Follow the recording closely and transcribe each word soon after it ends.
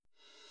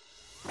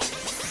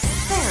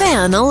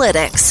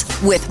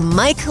Analytics with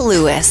Mike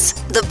Lewis,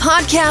 the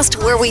podcast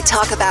where we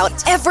talk about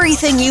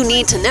everything you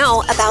need to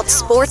know about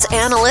sports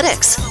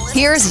analytics.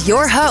 Here's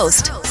your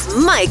host,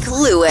 Mike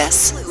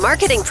Lewis,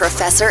 marketing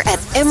professor at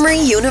Emory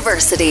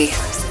University.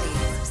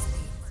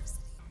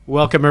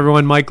 Welcome,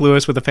 everyone. Mike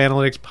Lewis with the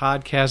Fanalytics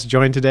Podcast,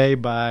 joined today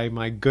by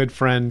my good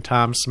friend,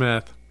 Tom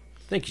Smith.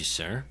 Thank you,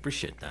 sir.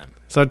 Appreciate that.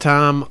 So,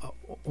 Tom,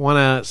 want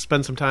to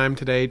spend some time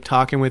today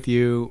talking with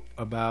you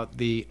about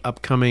the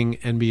upcoming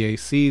NBA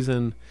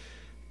season.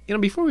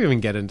 Before we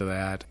even get into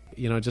that,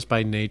 just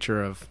by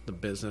nature of the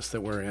business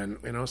that we're in,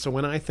 so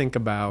when I think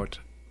about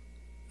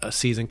a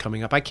season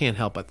coming up, I can't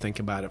help but think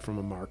about it from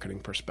a marketing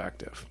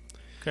perspective.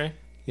 Okay.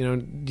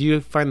 Do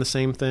you find the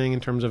same thing in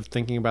terms of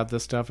thinking about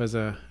this stuff as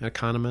an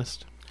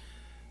economist?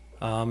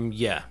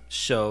 Yeah.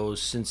 So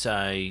since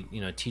I,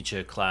 teach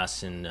a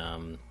class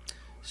in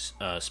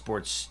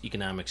sports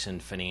economics and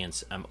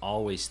finance, I'm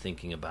always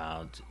thinking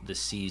about the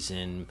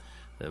season,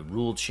 the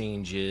rule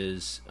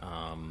changes,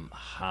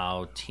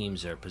 how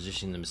teams are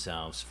positioning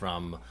themselves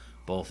from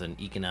both an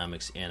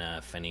economics and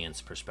a finance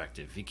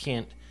perspective. You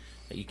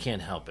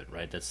can't help it,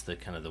 right? That's the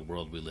kind of the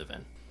world we live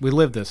in. We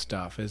live this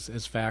stuff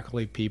as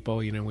faculty people.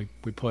 We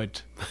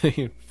put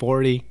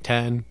 40,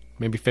 10,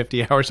 maybe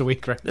 50 hours a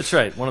week, right? That's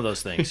right. One of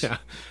those things. Yeah.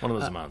 One of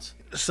those amounts.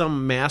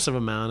 Some massive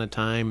amount of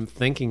time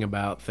thinking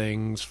about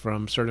things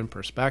from certain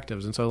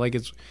perspectives. And so,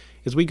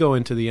 as we go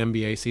into the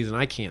NBA season,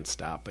 I can't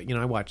stop. But,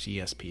 I watch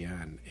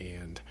ESPN,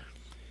 and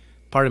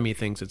part of me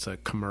thinks it's a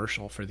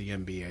commercial for the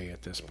NBA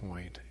at this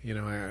point.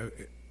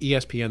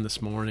 ESPN this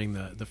morning,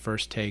 the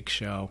First Take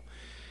show,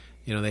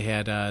 they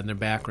had in their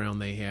background,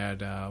 they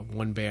had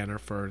one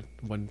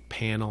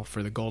panel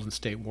for the Golden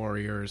State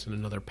Warriors and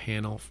another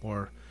panel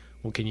for,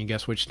 well, can you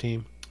guess which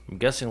team? I'm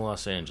guessing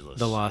Los Angeles.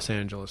 The Los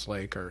Angeles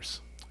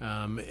Lakers.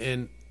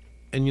 And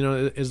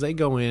as they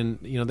go in,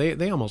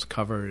 they almost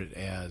cover it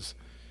as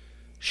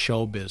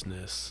show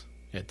business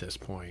at this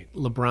point.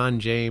 LeBron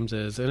James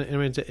is, and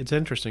it's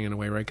interesting in a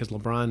way, right? Because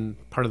LeBron,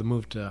 part of the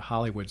move to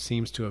Hollywood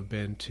seems to have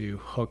been to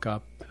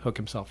hook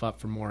himself up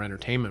for more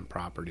entertainment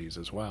properties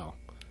as well.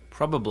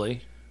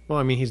 Probably.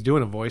 Well, he's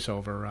doing a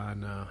voiceover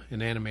on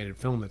an animated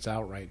film that's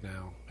out right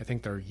now. I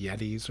think they're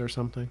Yetis or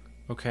something.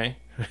 Okay.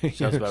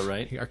 Sounds about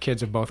right. Our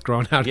kids have both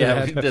grown out of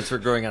that. Yeah, we're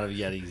growing out of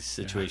Yeti's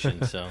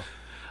situation. So,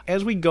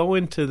 as we go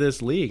into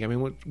this league,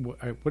 what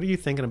are you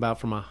thinking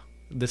about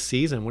this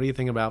season? What are you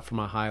thinking about from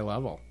a high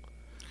level?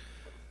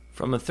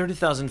 From a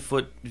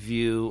 30,000-foot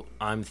view,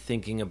 I'm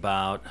thinking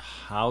about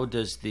how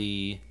does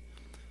the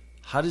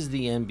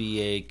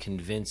NBA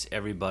convince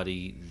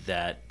everybody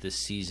that the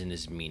season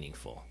is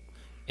meaningful?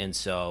 And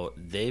so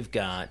they've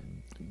got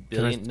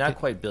not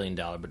quite $1 billion,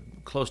 but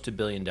close to $1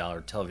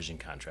 billion television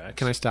contracts.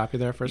 Can I stop you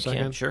there for a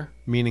second? Can, sure.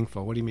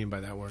 Meaningful. What do you mean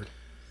by that word?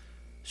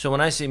 So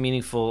when I say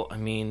meaningful, I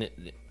mean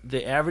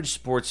the average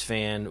sports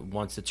fan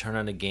wants to turn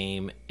on a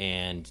game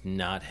and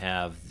not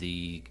have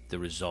the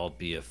result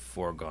be a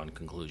foregone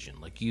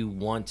conclusion. Like, you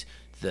want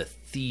the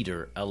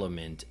theater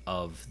element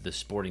of the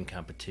sporting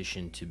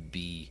competition to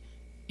be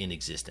in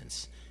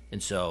existence.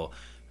 And so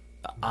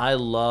I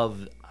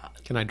love...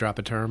 Can I drop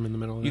a term in the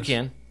middle of this? You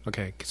can.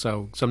 Okay,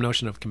 so some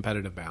notion of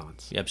competitive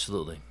balance. Yeah,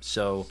 absolutely.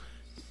 So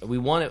we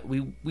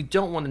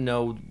don't want to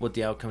know what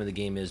the outcome of the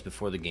game is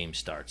before the game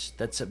starts.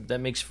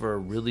 That makes for a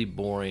really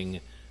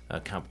boring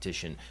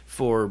competition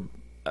for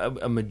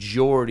a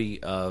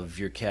majority of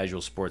your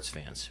casual sports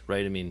fans,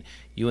 right?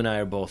 You and I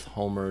are both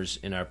homers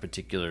in our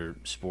particular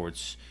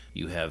sports.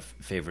 You have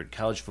favorite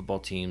college football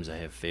teams. I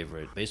have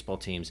favorite baseball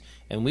teams,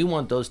 and we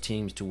want those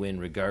teams to win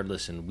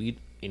regardless. And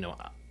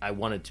I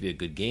want it to be a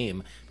good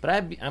game, but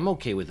I'm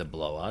okay with a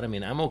blowout.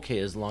 I'm okay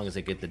as long as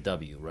I get the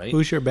W, right?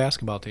 Who's your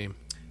basketball team?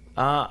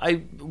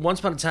 Once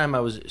upon a time, I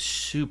was a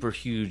super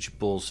huge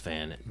Bulls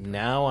fan.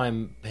 Now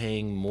I'm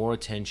paying more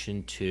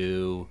attention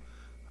to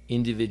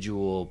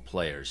individual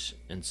players,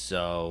 and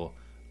so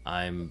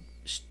I'm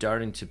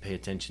starting to pay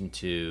attention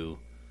to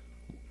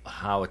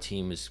how a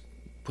team is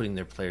putting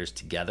their players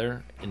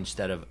together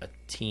instead of a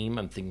team.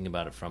 I'm thinking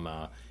about it from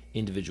a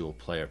individual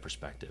player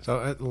perspective.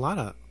 So a lot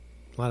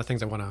of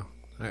things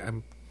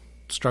I'm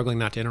struggling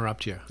not to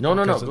interrupt you. No.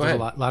 Go ahead. There's a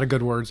lot of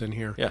good words in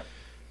here. Yeah.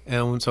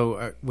 And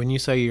so when you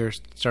say you're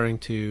starting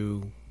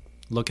to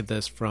look at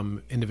this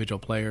from individual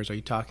players, are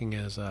you talking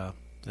as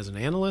an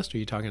analyst or are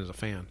you talking as a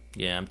fan?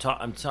 Yeah,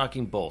 I'm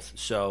talking both.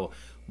 So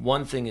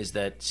one thing is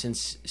that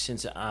since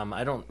I'm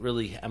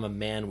a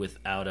man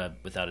without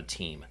a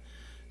team.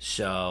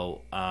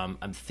 So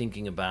I'm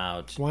thinking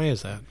about... Why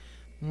is that?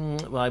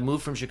 Well, I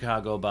moved from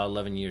Chicago about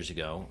 11 years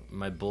ago.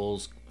 My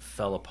Bulls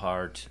fell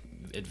apart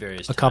at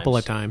various times. A couple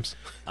of times.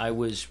 I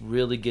was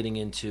really getting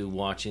into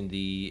watching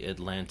the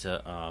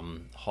Atlanta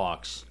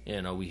Hawks.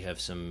 We have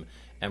some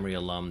Emory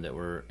alum that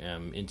were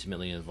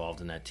intimately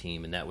involved in that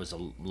team, and that was a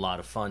lot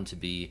of fun to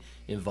be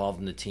involved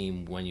in the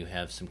team when you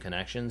have some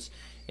connections.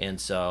 And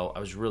so I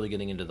was really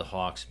getting into the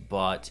Hawks,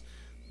 but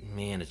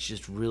man, it's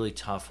just really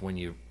tough when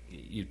you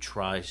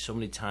try so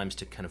many times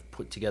to kind of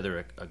put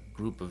together a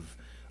group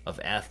of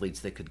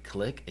athletes that could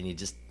click, and you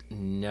just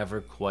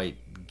never quite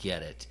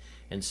get it.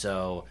 And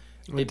so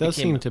It does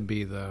seem to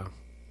be the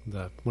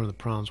one of the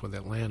problems with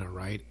Atlanta,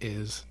 right?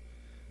 Is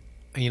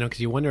because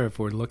you wonder if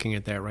we're looking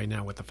at that right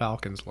now with the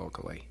Falcons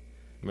locally.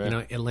 Right.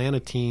 Atlanta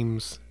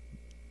teams.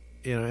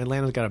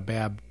 Atlanta's got a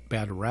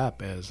bad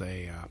rep as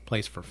a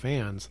place for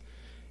fans,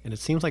 and it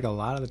seems like a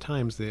lot of the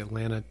times the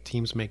Atlanta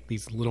teams make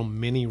these little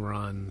mini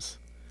runs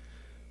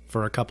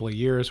for a couple of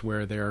years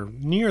where they're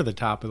near the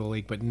top of the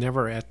league, but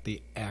never at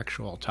the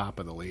actual top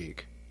of the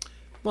league.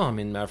 Well, I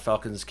mean, our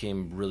Falcons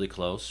came really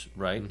close,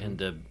 right? Mm-hmm. And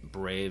the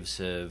Braves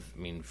have,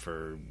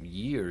 for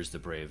years, the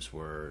Braves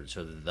were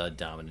sort of the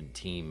dominant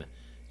team,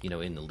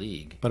 in the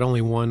league. But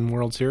only one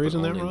World Series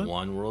in that run? Only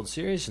one World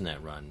Series in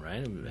that run,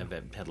 right?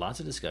 I've had lots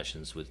of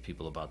discussions with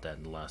people about that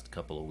in the last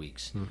couple of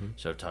weeks. Mm-hmm.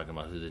 Sort of talking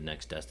about who the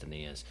next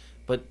destiny is.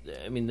 But,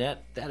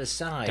 that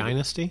aside...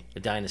 Dynasty?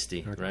 A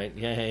dynasty, okay. Right?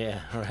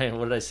 Yeah. All right,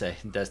 what did I say?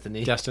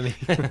 Destiny? Destiny.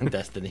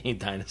 Destiny,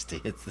 dynasty.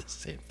 It's the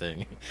same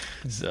thing.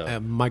 So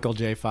Michael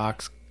J.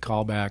 Fox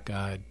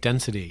callback,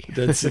 density.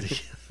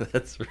 Density.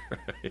 That's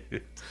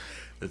right.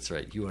 That's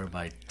right. You are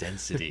my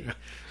density.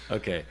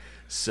 Okay.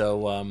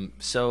 So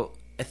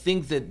I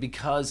think that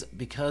because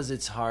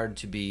it's hard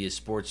to be a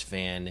sports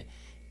fan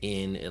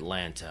in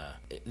Atlanta,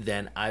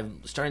 then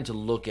I'm starting to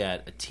look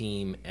at a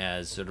team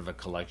as sort of a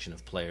collection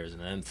of players,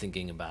 and I'm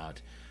thinking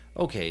about,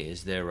 okay,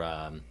 is there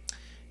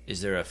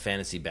a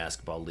fantasy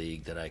basketball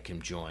league that I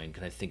can join?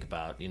 Can I think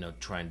about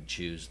trying to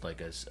choose like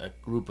a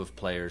group of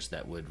players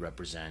that would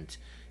represent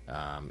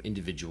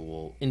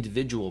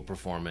individual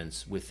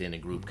performance within a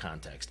group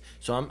context?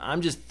 So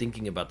I'm just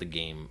thinking about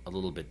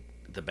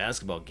the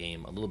basketball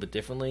game a little bit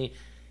differently,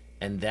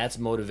 and that's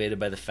motivated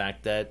by the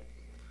fact that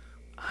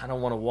I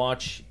don't want to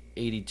watch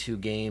 82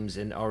 games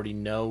and already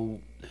know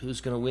who's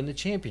going to win the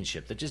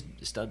championship. That just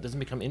doesn't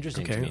become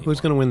interesting to me anymore.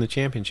 Who's going to win the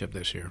championship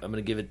this year? I'm going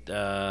to give it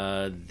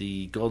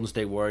the Golden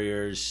State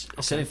Warriors.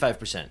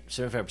 75%.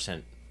 75%.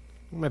 It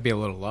might be a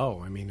little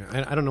low.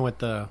 I don't know what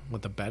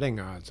the betting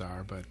odds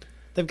are, but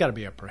they've got to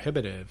be a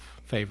prohibitive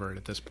favorite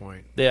at this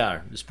point. They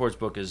are. The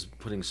sportsbook is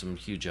putting some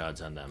huge odds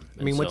on them.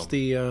 What's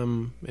the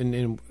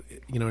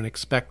an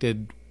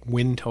expected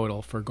win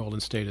total for Golden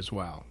State as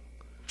well?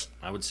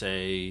 I would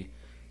say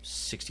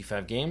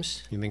 65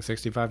 games. You think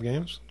 65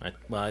 games?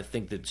 I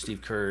think that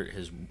Steve Kerr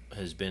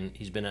has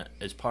been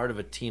as part of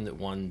a team that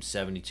won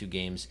 72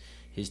 games.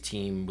 His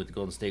team with the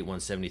Golden State won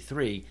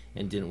 73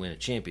 and didn't win a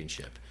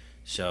championship.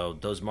 So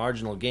those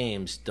marginal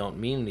games don't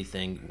mean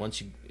anything.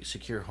 Once you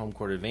secure home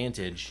court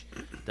advantage,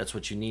 that's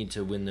what you need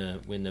to win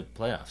the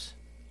playoffs.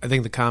 I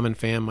think the common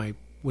fan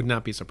would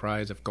not be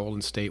surprised if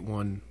Golden State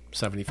won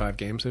 75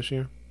 games this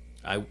year.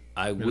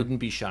 I wouldn't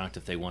be shocked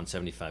if they won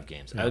 75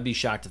 games. Yeah. I would be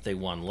shocked if they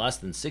won less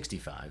than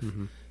 65.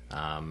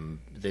 Mm-hmm.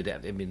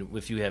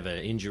 If you have an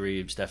injury,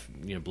 if Steph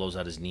blows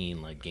out his knee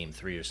in like Game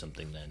 3 or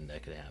something, then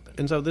that could happen.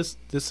 And so this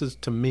is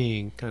to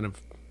me kind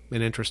of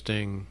an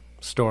interesting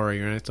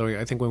story. And so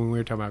I think when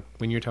you're talking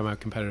about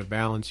competitive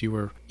balance,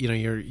 you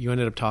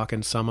ended up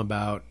talking some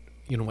about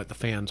what the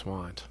fans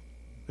want,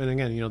 and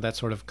again that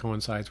sort of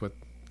coincides with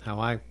how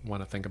I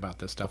want to think about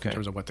this stuff in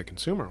terms of what the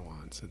consumer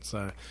wants. It's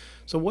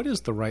so what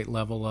is the right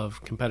level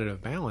of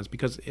competitive balance?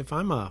 Because if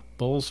I'm a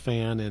Bulls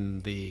fan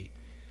in the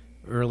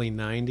early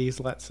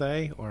 90s, let's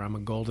say, or I'm a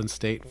Golden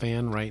State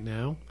fan right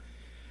now,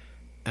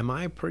 am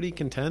I pretty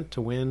content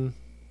to win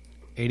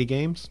 80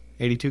 games,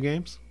 82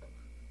 games?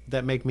 Would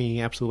that make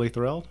me absolutely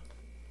thrilled?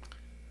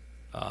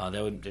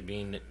 That would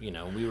mean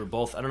we were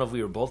both. I don't know if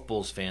we were both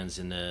Bulls fans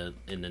in the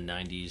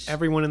 90s.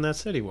 Everyone in that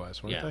city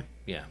was, weren't they?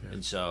 Yeah.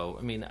 And so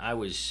I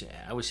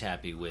was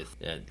happy with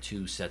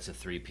 2 sets of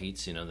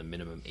 3-peats. The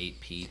minimum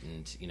 8-peat,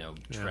 and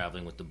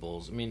traveling with the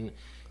Bulls.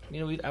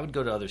 I would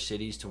go to other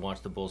cities to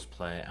watch the Bulls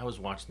play. I was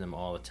watching them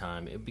all the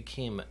time. It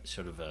became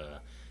sort of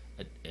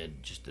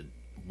just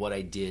what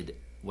I did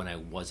when I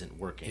wasn't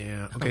working.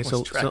 Yeah. Okay.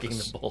 Tracking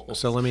the Bulls.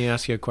 So let me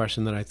ask you a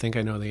question that I think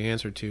I know the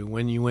answer to.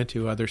 When you went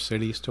to other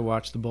cities to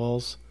watch the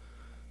Bulls,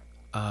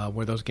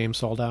 were those games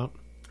sold out?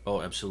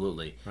 Oh,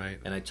 absolutely. Right.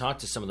 And I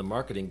talked to some of the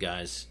marketing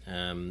guys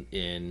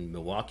in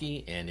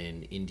Milwaukee and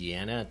in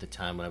Indiana at the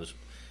time when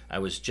I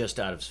was just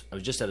out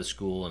of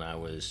school, and I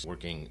was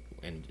working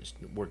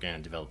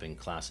on developing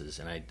classes,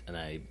 and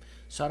I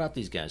sought out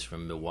these guys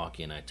from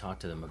Milwaukee, and I talked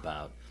to them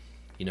about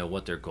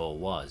what their goal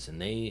was, and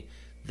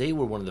they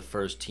were one of the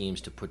first teams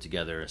to put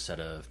together a set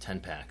of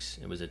 10-packs.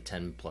 It was a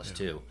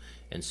 10+2.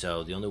 And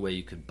so the only way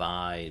you could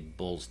buy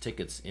Bulls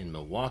tickets in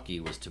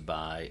Milwaukee was to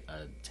buy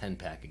a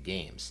 10-pack of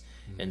games.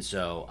 Mm-hmm. And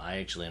so I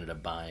actually ended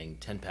up buying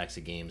 10-packs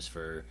of games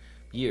for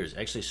years.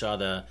 I actually saw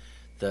the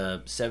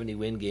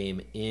 70-win game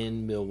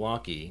in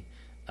Milwaukee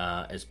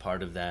as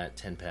part of that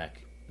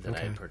 10-pack that I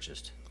had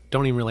purchased.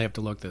 Don't even really have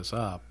to look this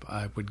up.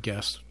 I would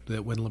guess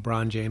that when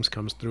LeBron James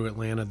comes through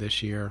Atlanta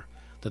this year,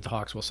 that the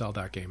Hawks will sell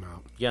that game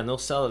out. Yeah, and they'll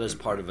sell it as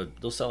part of a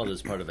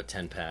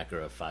 10-pack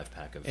or a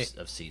 5-pack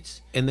of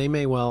seats. And they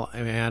may well.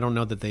 I don't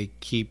know that they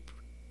keep,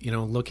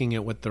 looking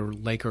at what the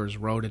Lakers'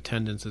 road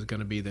attendance is going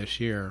to be this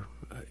year.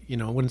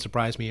 It wouldn't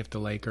surprise me if the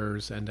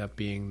Lakers end up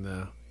being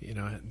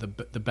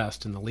the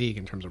best in the league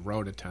in terms of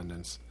road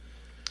attendance.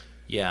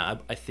 Yeah,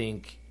 I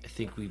think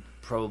we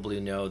probably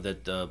know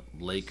that the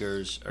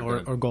Lakers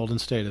are or Golden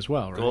State as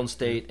well, right? Golden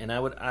State, and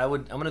I'm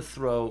going to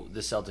throw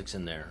the Celtics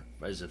in there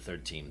as a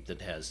third team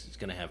that is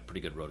going to have pretty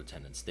good road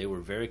attendance. They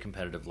were very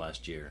competitive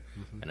last year,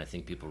 and I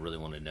think people really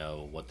want to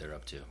know what they're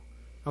up to.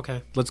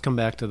 Okay, let's come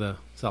back to the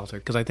Celtics,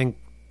 because I think,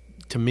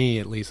 to me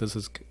at least, this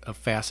is a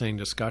fascinating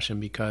discussion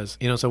because,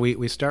 so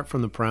we start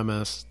from the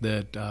premise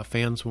that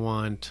fans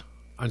want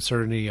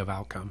uncertainty of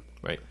outcome.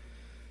 Right.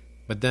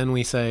 But then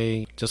we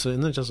say, just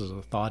as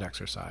a thought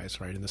exercise,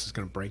 right, and this is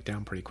going to break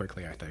down pretty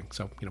quickly, I think,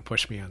 so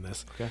push me on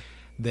this, okay,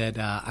 that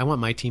I want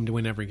my team to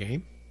win every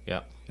game.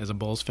 Yeah. As a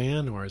Bulls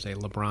fan, or as a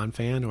LeBron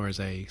fan, or as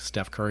a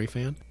Steph Curry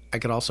fan. I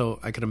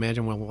could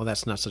imagine, well,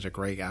 that's not such a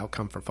great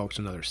outcome for folks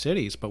in other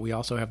cities, but we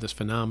also have this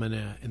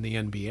phenomena in the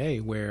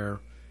NBA where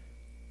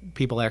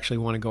people actually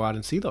want to go out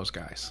and see those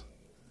guys.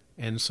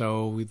 And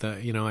so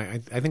I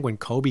think when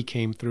Kobe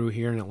came through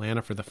here in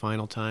Atlanta for the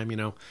final time,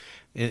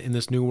 in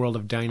this new world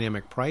of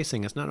dynamic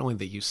pricing, it's not only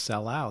that you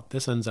sell out,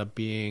 this ends up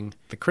being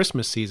the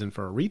Christmas season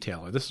for a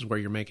retailer. This is where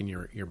you're making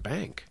your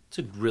bank. It's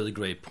a really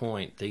great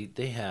point. They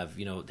have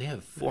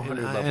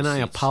 400 level and I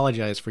seats.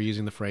 apologize for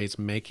using the phrase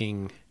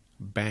making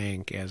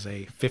bank as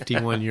a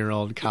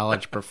 51-year-old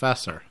college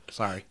professor.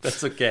 Sorry.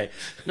 That's okay.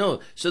 No,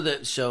 so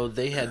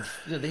they have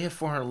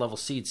 400 level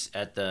seats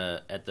at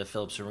the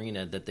Phillips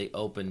Arena that they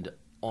opened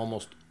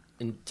almost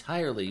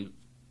entirely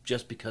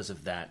just because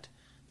of that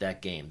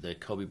game, the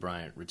Kobe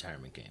Bryant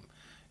retirement game.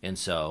 And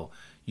so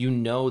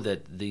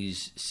that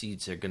these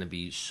seats are going to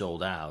be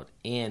sold out,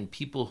 and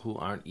people who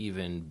aren't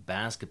even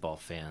basketball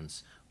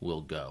fans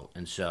will go.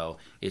 And so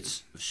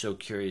it's so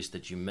curious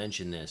that you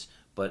mentioned this,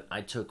 but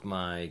I took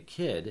my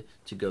kid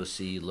to go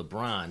see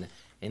LeBron,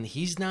 and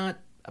he's not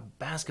a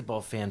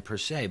basketball fan per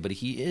se, but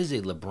he is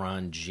a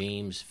LeBron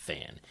James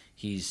fan.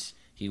 He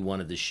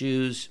wanted the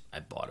shoes. I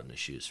bought him the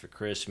shoes for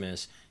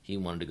Christmas. He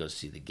wanted to go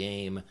see the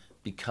game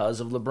because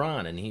of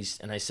LeBron,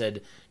 and I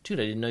said, "Dude,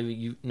 I didn't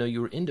know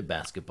you were into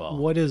basketball."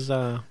 What is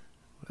I'm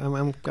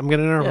going to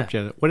interrupt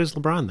you. What is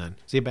LeBron then?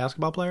 Is he a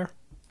basketball player?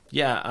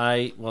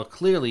 Yeah,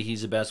 clearly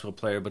he's a basketball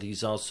player, but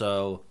he's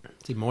also...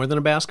 Is he more than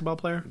a basketball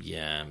player?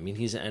 Yeah, I mean,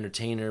 he's an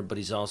entertainer, but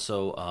he's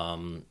also, I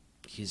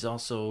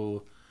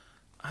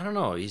don't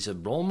know, he's a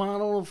role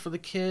model for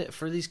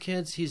these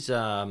kids. He's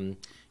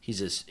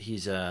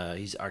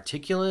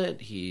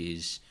articulate.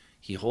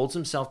 He holds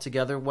himself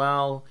together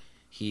well.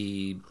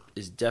 He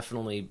is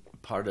definitely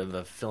part of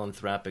a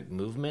philanthropic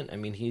movement. I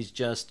mean,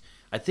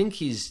 I think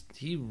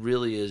he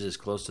really is as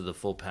close to the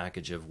full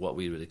package of what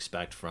we would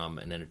expect from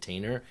an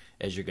entertainer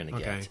as you're going to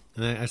get.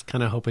 And I was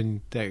kind of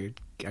hoping that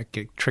I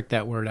could trick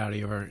that word out of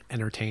your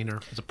entertainer.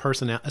 As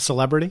a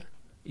celebrity?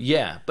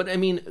 Yeah, but I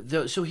mean,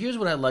 so here's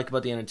what I like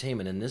about the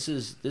entertainment, and this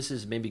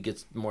is maybe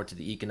gets more to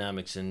the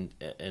economics and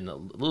a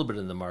little bit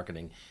in the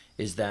marketing,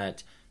 is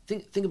that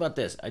think about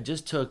this. I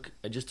just took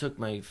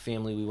my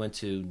family. We went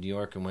to New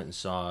York and went and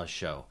saw a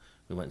show.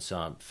 We went and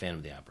saw Phantom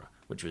of the Opera,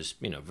 which was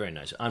very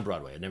nice on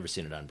Broadway. I'd never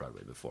seen it on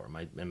Broadway before.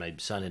 My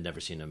son had never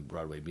seen a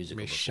Broadway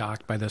musical. I'm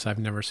shocked by this. I've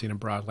never seen a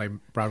Broadway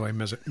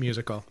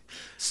musical.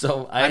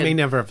 So I may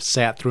never have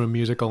sat through a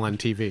musical on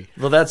TV.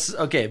 Well, that's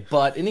okay.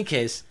 But in any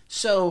case,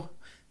 so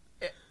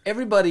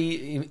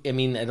everybody. I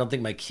mean, I don't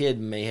think my kid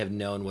may have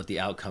known what the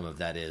outcome of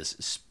that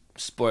is.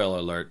 Spoiler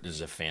alert: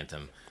 there's a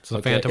Phantom. So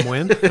the Phantom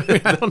win?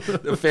 I don't know.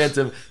 The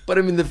Phantom, but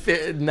I mean,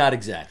 not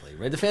exactly,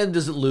 right? The Phantom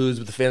doesn't lose,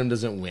 but the Phantom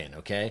doesn't win,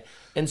 okay?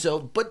 And so,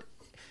 but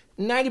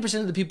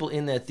 90% of the people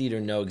in that theater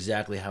know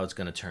exactly how it's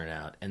going to turn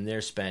out, and they're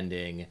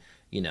spending,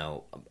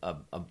 $150,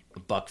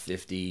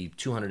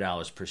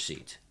 $200 per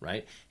seat,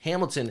 right?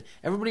 Hamilton,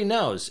 everybody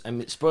knows. I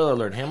mean, spoiler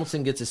alert: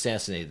 Hamilton gets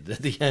assassinated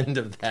at the end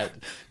of that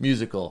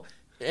musical,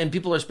 and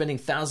people are spending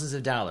thousands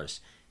of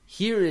dollars.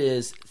 Here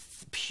is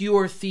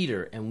pure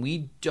theater, and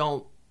we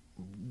don't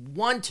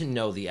want to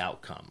know the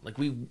outcome. Like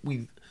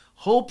we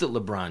hope that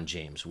LeBron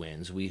James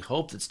wins. We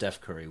hope that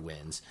Steph Curry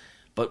wins,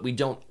 but we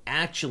don't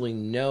actually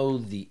know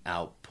the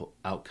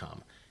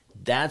outcome.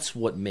 That's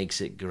what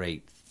makes it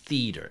great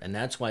theater, and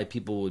that's why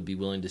people would be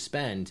willing to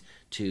spend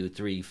 $2,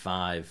 $3,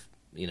 $5,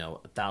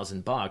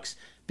 $1,000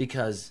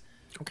 because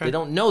they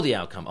don't know the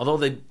outcome. Although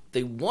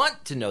they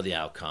want to know the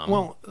outcome.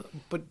 Well,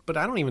 but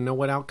I don't even know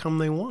what outcome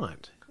they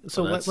want.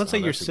 So let's say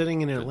you're sitting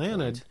in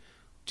Atlanta.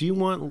 Do you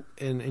want,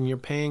 and you're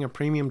paying a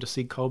premium to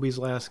see Kobe's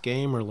last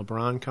game or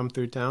LeBron come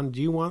through town?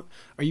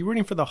 Are you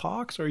rooting for the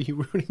Hawks or are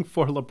you rooting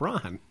for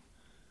LeBron?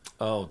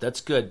 Oh, that's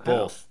good.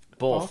 Both.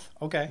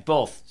 Okay.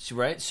 Both.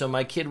 Right? So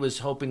my kid was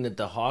hoping that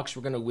the Hawks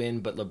were going to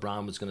win, but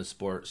LeBron was going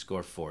to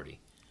score 40.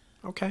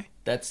 Okay.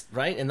 That's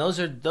right. And those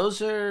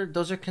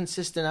are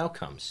consistent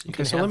outcomes. You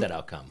can have that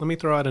outcome. Let me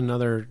throw out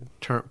another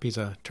piece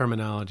of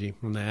terminology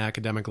from the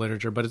academic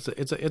literature, but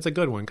it's a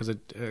good one because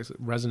it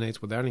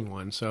resonates with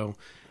anyone. So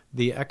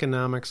the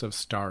economics of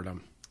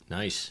stardom.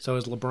 Nice. So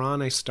is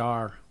LeBron a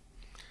star?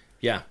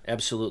 Yeah,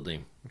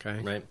 absolutely. Okay.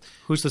 Right.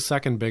 Who's the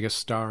second biggest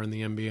star in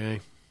the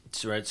NBA?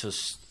 That's right. So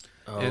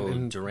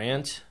and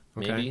Durant,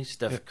 maybe. Okay.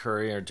 Steph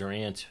Curry or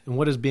Durant. And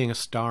what does being a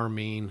star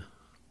mean?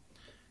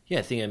 Yeah,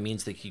 I think it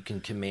means that you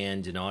can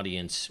command an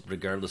audience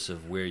regardless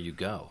of where you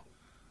go.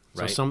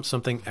 Right? So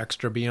something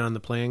extra beyond the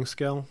playing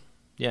skill?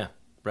 Yeah,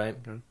 right.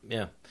 Okay.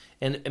 Yeah.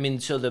 And I mean,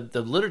 so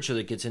the literature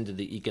that gets into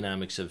the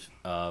economics of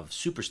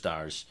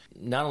superstars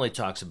not only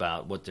talks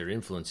about what their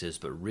influence is,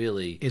 but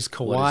really... Is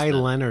Kawhi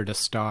Leonard a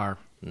star?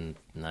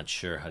 Not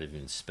sure how to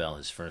even spell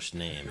his first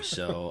name,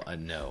 so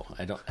no,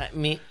 I don't.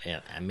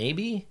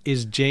 Maybe.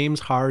 Is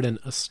James Harden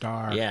a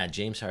star? Yeah,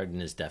 James Harden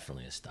is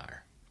definitely a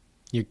star.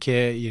 Your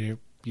kid,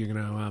 you're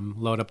gonna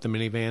load up the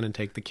minivan and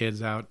take the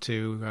kids out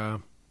to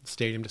the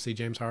stadium to see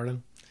James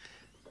Harden.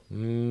 I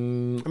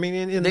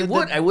mean, they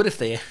would. I would if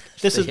they.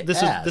 This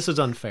is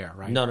unfair,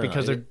 right? No,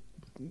 because they're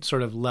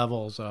sort of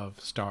levels of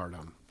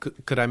stardom.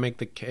 Could I make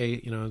the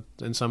case?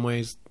 In some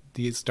ways,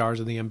 the stars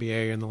of the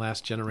NBA in the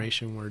last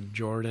generation were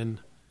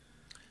Jordan,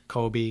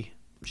 Kobe,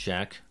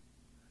 Shaq.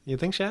 You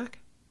think Shaq?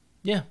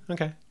 Yeah.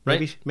 Okay.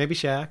 Right. Maybe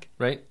Shaq.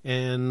 Right.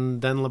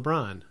 And then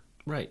LeBron.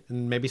 Right.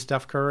 And maybe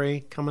Steph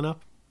Curry coming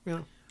up.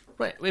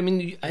 Right. I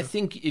mean, I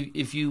think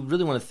if you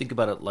really want to think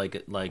about it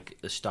like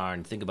a star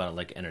and think about it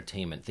like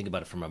entertainment, think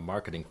about it from a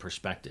marketing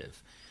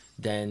perspective,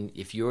 then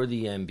if you're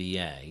the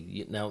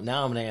NBA, now I'm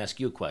going to ask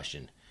you a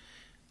question.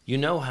 You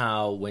know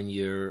how when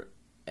you're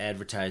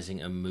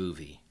advertising a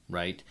movie,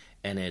 right?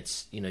 And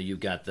it's, you've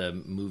got the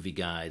movie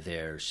guy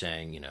there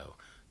saying,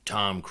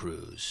 Tom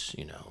Cruise,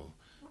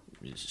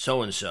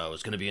 so-and-so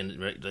is going to be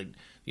in,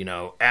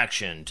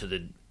 action to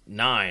the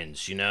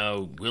nines,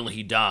 will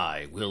he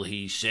die? Will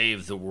he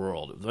save the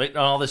world? Right?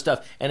 All this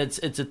stuff. And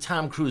it's a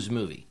Tom Cruise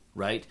movie,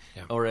 right?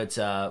 Yeah. Or it's,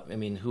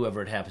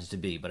 whoever it happens to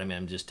be. But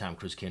just Tom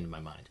Cruise came to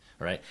my mind,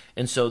 all right?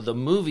 And so the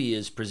movie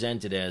is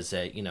presented as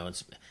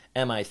it's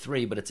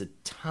MI3, but it's a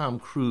Tom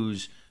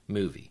Cruise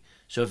movie.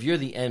 So if you're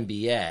the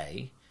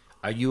NBA,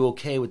 are you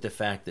okay with the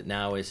fact that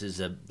now this is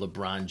a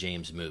LeBron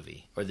James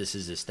movie or this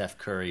is a Steph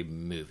Curry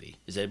movie?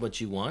 Is that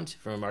what you want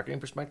from a marketing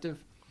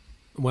perspective?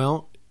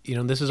 Well,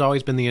 this has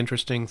always been the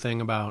interesting thing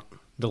about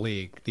the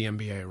league, the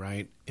NBA,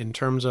 right? In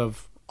terms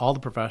of all the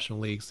professional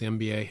leagues, the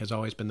NBA has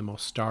always been the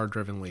most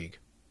star-driven league,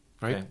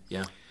 right? Okay,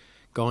 yeah.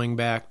 Going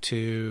back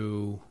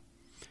to,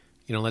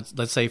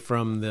 let's say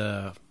from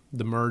the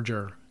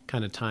merger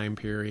kind of time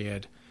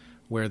period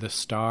where the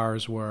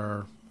stars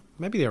were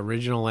maybe the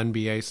original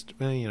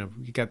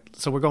NBA,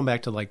 so we're going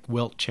back to like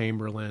Wilt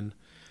Chamberlain,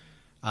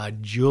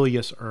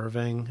 Julius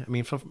Erving. I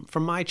mean,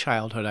 from my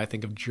childhood, I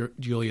think of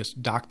Julius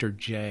Dr.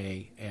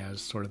 J as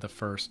sort of the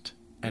first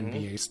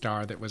NBA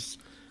star that was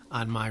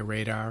on my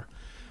radar.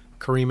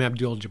 Kareem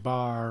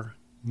Abdul-Jabbar,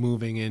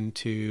 moving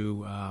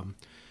into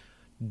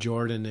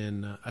Jordan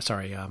and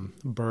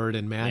Bird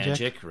and Magic.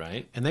 Magic,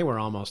 right? And they were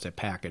almost a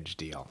package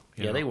deal.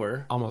 They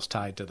were almost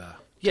tied to the.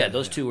 Yeah,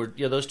 those two were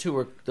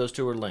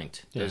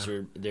linked. Yeah.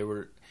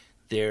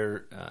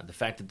 The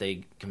fact that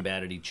they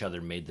combated each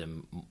other made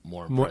them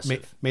more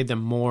impressive. Made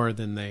them more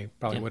than they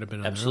probably would have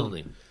been on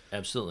absolutely. their own.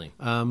 Absolutely.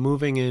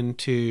 Moving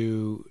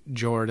into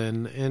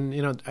Jordan,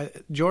 and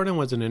Jordan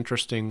was an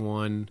interesting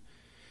one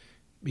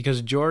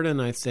because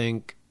Jordan, I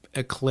think,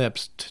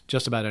 eclipsed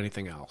just about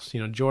anything else.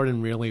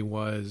 Jordan really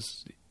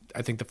was,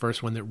 I think, the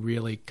first one that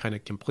really kind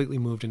of completely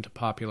moved into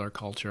popular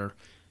culture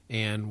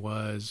and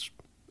was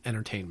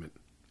entertainment,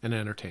 an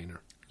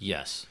entertainer.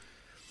 Yes.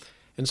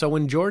 And so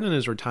when Jordan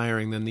is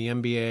retiring, then the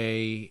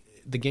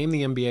game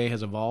the NBA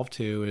has evolved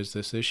to is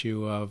this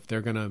issue of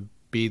they're going to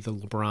be the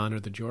LeBron or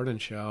the Jordan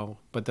show.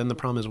 But then the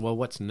problem is, well,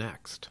 what's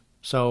next?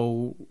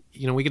 So,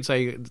 we could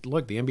say,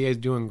 look, the NBA is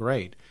doing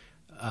great.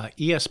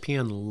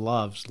 ESPN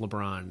loves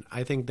LeBron.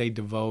 I think they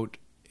devote,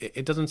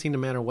 it doesn't seem to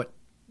matter what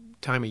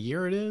time of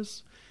year it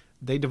is,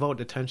 they devote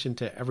attention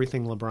to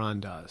everything LeBron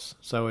does.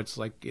 So it's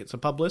like, it's a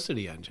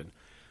publicity engine.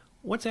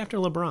 What's after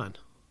LeBron?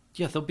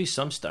 Yeah, there'll be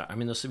some star.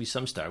 There'll be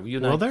some star. You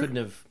and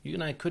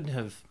I couldn't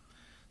have.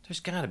 There's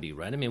got to be,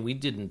 right? We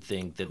didn't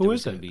think that there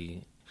was going to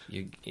be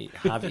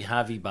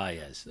Javi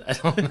Baez. I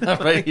don't know,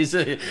 right? He's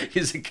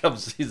a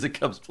Cubs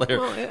player.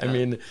 Well,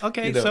 yeah.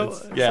 Okay,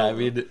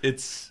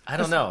 it's. I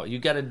don't know. You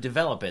got to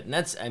develop it, and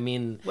that's.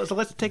 So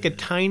let's take a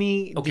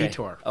tiny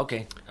detour.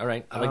 Okay, all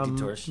right. I like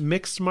detours.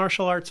 Mixed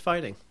martial arts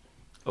fighting.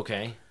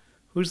 Okay.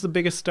 Who's the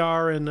biggest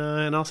star and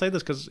I'll say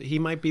this because he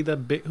might be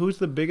who's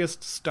the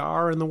biggest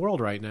star in the world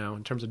right now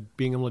in terms of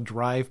being able to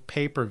drive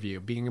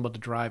pay-per-view, being able to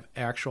drive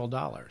actual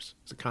dollars?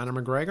 Is it Conor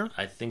McGregor?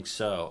 I think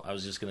so. I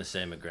was just going to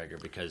say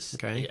McGregor because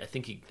I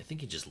think he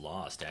just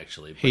lost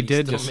actually. But he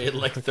did still just made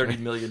like $30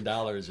 million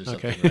or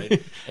something,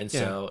 right? And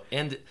so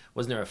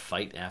wasn't there a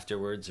fight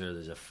afterwards, or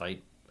there's a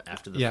fight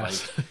after the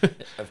fight?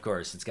 Of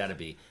course, it's got to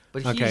be.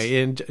 But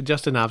and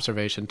just an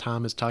observation,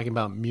 Tom is talking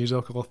about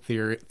musical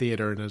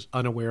theater and is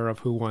unaware of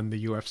who won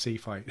the UFC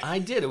fight. I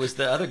did. It was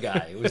the other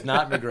guy. It was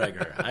not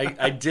McGregor.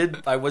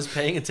 I was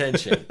paying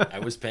attention. But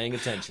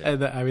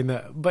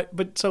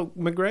so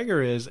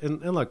McGregor is,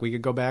 and look, we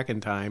could go back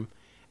in time,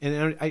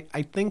 and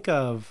I think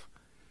of,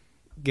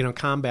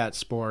 combat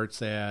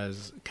sports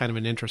as kind of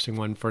an interesting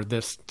one for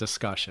this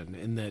discussion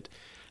in that,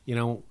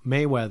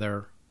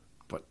 Mayweather,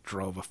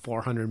 drove a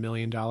 $400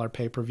 million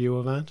pay-per-view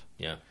event.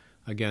 Yeah.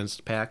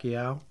 Against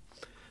Pacquiao.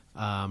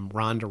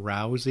 Ronda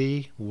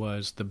Rousey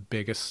was the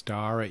biggest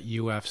star at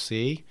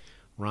UFC.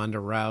 Ronda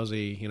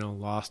Rousey,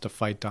 lost a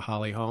fight to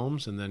Holly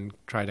Holmes and then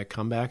tried a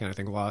comeback and I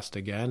think lost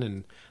again,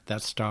 and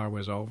that star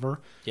was over.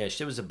 Yeah,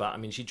 she was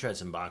she tried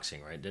some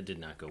boxing, right? That did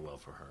not go well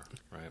for her,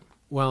 right?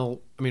 Well,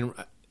 I'm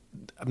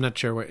not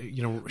sure what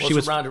she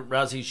was. Ronda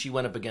Rousey, she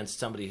went up against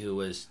somebody who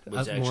was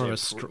actually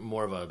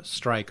more of a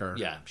striker.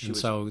 Yeah,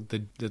 so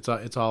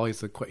it's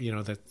always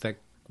that.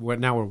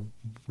 Now we're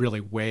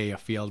really way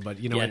afield, but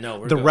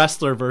the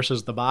wrestler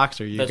versus the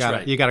boxer, you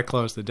got to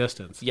close the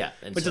distance. Yeah,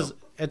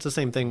 it's the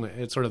same thing.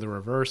 It's sort of the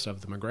reverse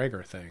of the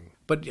McGregor thing.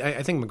 But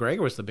I think McGregor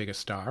was the biggest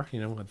star,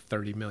 with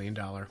 $30 million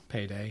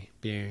payday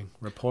being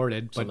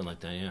reported. Something like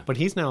that, yeah. But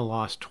he's now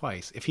lost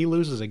twice. If he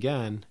loses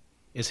again,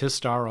 is his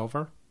star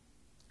over?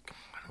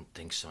 I don't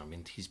think so.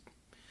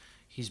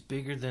 He's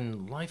bigger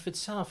than life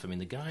itself.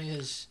 The guy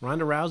is.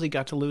 Ronda Rousey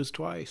got to lose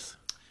twice.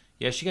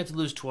 Yeah, she got to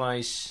lose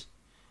twice.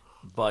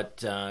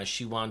 But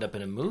she wound up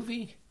in a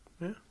movie,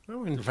 right?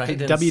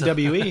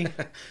 WWE,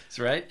 that's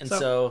right. And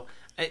so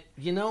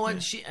you know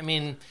what?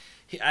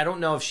 I don't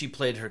know if she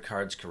played her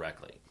cards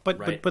correctly.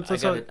 But I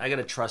got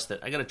to trust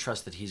that. I got to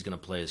trust that he's going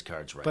to play his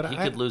cards right. But he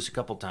could lose a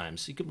couple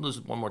times. He could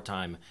lose one more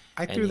time.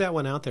 I threw that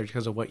one out there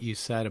because of what you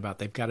said about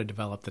they've got to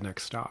develop the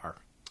next star.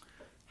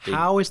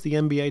 How is the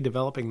NBA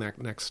developing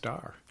that next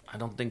star? I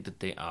don't think that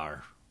they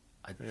are.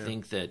 I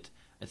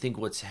think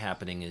what's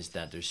happening is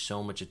that there's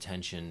so much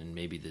attention, and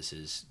maybe this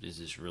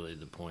is really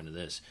the point of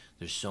this.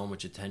 There's so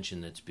much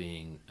attention that's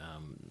being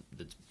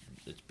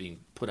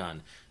put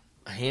on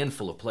a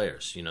handful of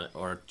players,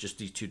 or just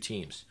these two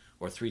teams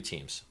or three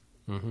teams,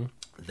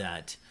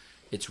 that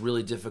it's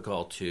really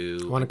difficult to.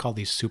 I want to call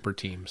these super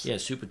teams. Yeah,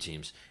 super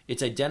teams. I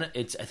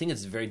think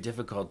it's very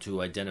difficult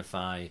to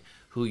identify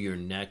who your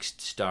next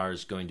star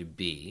is going to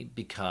be,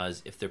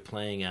 because if they're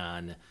playing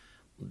on,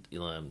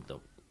 the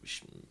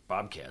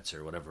Bobcats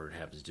or whatever it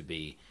happens to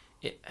be,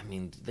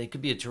 they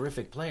could be a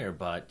terrific player,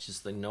 but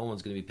just like no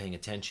one's going to be paying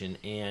attention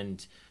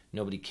and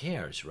nobody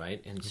cares,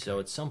 right? And so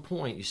at some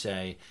point you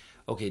say,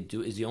 okay,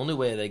 is the only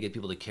way that I get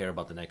people to care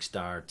about the next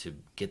star to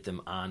get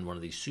them on one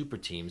of these super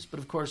teams? But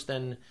of course,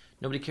 then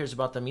nobody cares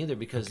about them either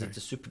because it's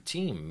a super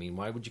team.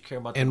 Why would you care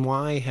about them? And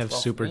why have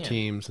super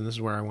teams? And this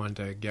is where I wanted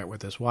to get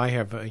with this. Why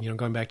have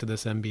going back to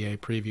this NBA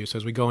preview? So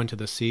as we go into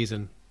the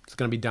season, it's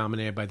going to be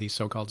dominated by these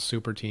so-called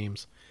super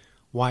teams.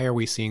 Why are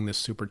we seeing this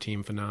super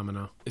team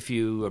phenomena? If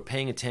you are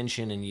paying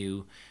attention and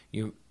you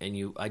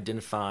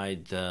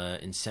identified the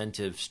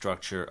incentive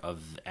structure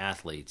of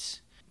athletes,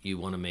 you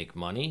want to make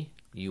money,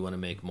 you want to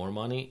make more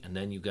money, and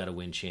then you got to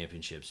win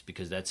championships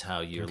because that's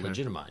how you're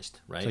legitimized,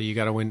 right? So you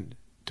got to win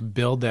to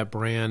build that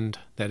brand,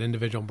 that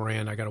individual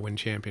brand. I got to win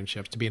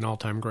championships to be an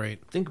all-time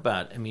great. Think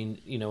about it.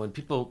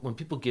 When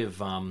people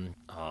give,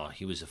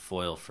 he was a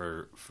foil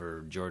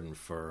for Jordan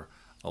for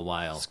a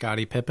while.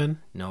 Scottie Pippen?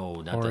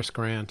 No, not Horace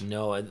Grant.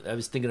 No, I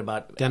was thinking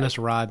about Dennis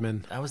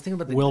Rodman. I was thinking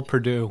about Will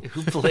Perdue.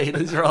 Who played?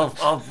 These are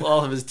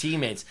all of his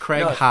teammates.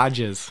 Craig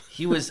Hodges.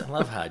 He was. I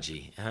love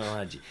Haji.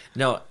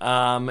 No,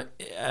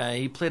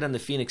 he played on the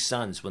Phoenix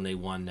Suns when they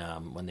won.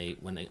 When they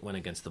went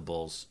against the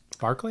Bulls.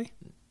 Barkley?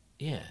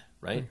 Yeah,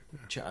 right.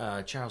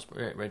 Charles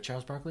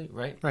Barkley,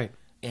 right? Right.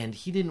 And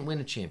he didn't win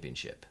a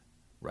championship,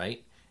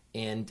 right?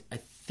 And I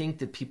think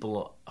that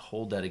people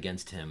hold that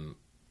against him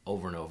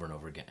over and over and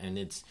over again. And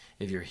it's,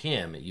 if you're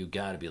him, you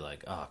got to be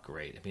like, oh,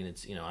 great.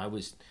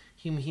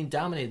 He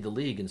dominated the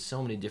league in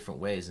so many different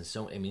ways, and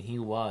so he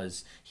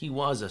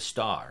was a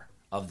star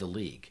of the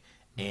league,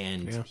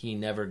 and he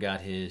never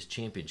got his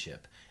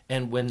championship.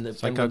 And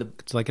it's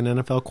like an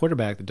NFL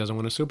quarterback that doesn't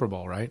win a Super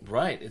Bowl, right?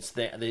 Right.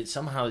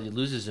 Somehow he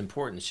loses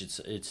importance.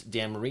 It's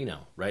Dan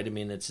Marino, right?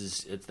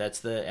 That's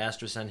the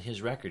asterisk on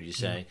his record. You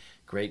say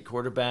great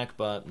quarterback,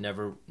 but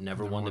never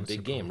won the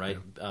big game, right?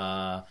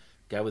 Yeah.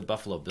 Guy with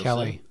Buffalo, Bill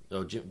Kelly.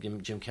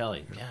 Jim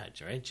Kelly.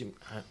 Yeah, right. Jim.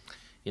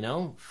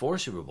 4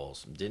 Super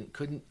Bowls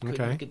couldn't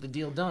get the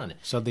deal done.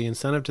 So the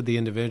incentive to the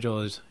individual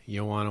is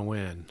you want to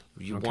win.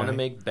 You want to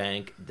make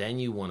bank, then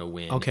you want to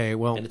win. Okay,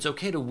 well, and it's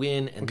okay to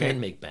win and then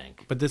make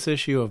bank. But this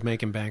issue of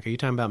making bank, are you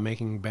talking about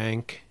making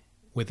bank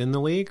within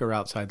the league or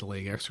outside the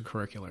league?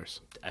 Extracurriculars.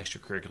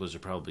 Extracurriculars are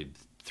probably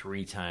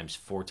 3 times,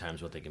 4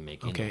 times what they can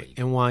make in the league.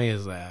 And why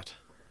is that?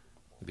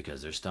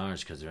 Because they're stars,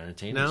 because they're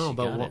entertainers. No,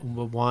 but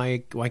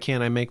why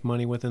can't I make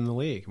money within the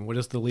league? And what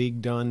has the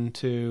league done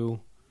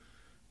to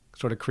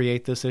sort of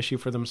create this issue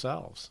for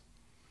themselves?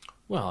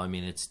 Well,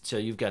 so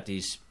you've got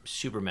these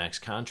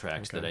supermax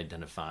contracts that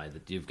identify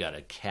that you've got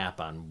a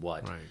cap on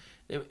what.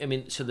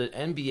 Right. So the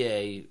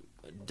NBA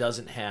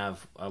doesn't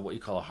have what you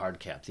call a hard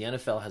cap. The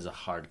NFL has a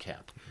hard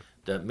cap.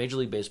 The Major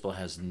League Baseball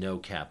has no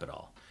cap at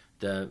all.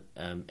 The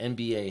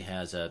NBA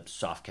has a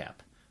soft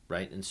cap.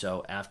 Right, and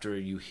so after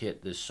you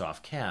hit this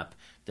soft cap,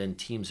 then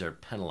teams are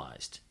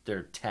penalized.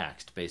 They're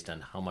taxed based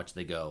on how much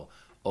they go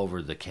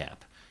over the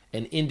cap.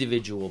 And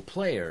individual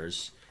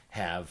players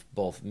have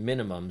both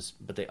minimums,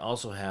 but they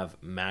also have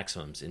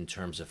maximums in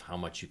terms of how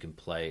much you can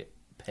pay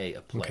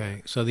a player.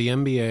 Okay, so the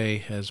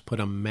NBA has put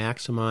a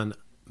maximum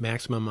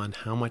on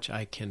how much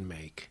I can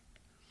make.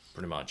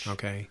 Pretty much.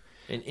 Okay.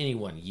 in any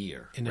one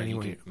year. In right? any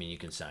one can, year. I mean, you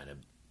can sign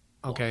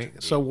a. Okay,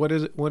 so what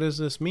does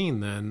this mean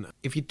then?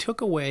 If you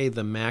took away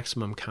the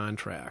maximum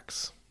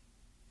contracts,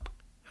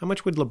 how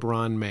much would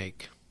LeBron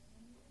make?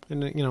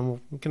 And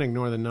we can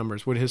ignore the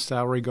numbers. Would his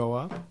salary go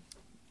up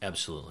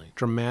Absolutely,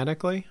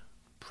 dramatically?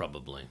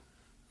 probably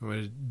Would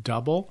it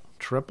double,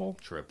 triple?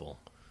 triple.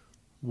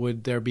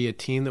 Would there be a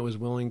team that was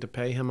willing to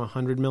pay him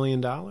 $100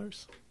 million?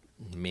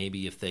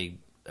 Maybe if they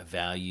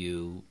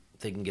value,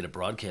 if they can get a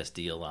broadcast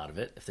deal out of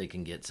it, if they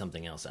can get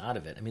something else out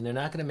of it. I mean, they're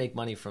not going to make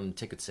money from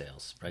ticket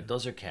sales, right?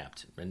 Those are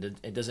capped, and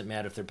it doesn't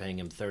matter if they're paying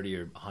him 30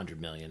 or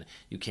 100 million.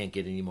 You can't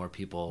get any more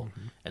people,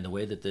 and the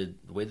way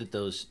that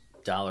those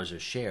dollars are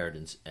shared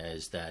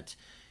is that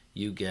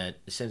you get.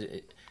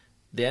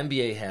 The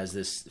NBA has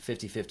this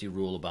 50-50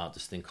 rule about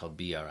this thing called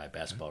BRI,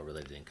 basketball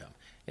related income.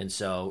 And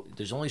so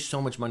there's only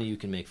so much money you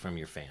can make from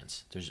your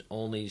fans. There's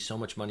only so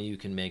much money you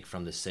can make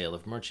from the sale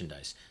of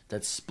merchandise.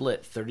 That's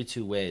split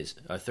 30 ways.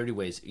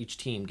 Each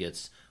team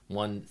gets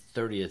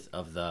 1/30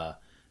 of the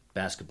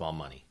basketball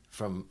money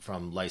from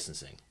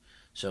licensing.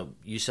 So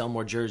you sell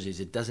more jerseys,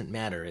 it doesn't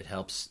matter. It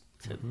helps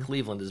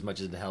Cleveland as much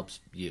as it helps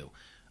you.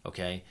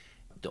 Okay?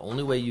 The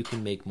only way you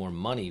can make more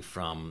money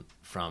from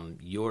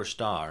your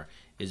star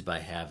is by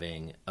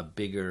having a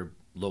bigger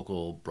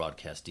local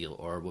broadcast deal,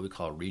 or what we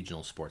call a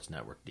regional sports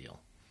network deal.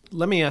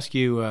 Let me ask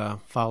you a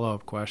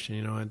follow-up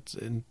question.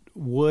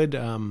 Would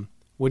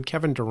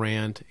Kevin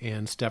Durant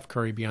and Steph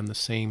Curry be on the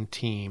same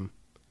team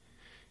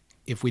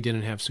if we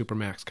didn't have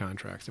Supermax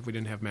contracts, if we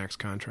didn't have max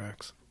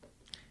contracts?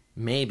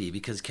 Maybe,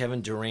 because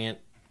Kevin Durant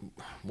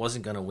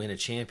wasn't going to win a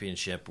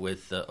championship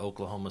with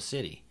Oklahoma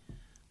City.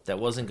 That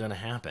wasn't going to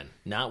happen.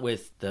 Not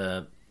with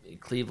the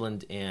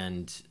Cleveland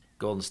and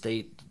Golden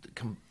State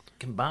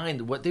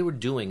combined. What they were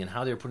doing and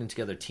how they were putting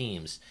together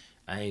teams.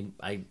 I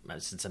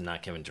since I'm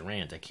not Kevin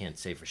Durant, I can't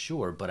say for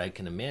sure, but I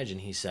can imagine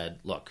he said,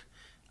 "Look,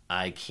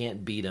 I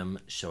can't beat them,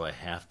 so I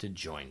have to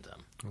join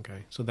them."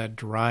 Okay, so that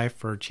drive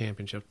for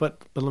championships.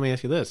 But let me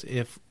ask you this: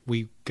 if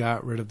we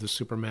got rid of the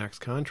Supermax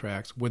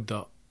contracts, would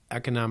the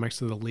economics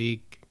of the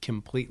league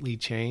completely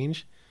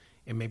change,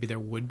 and maybe there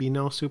would be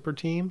no super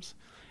teams?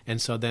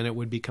 And so then it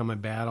would become a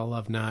battle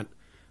of not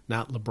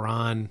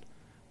LeBron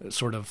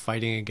sort of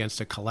fighting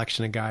against a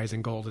collection of guys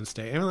in Golden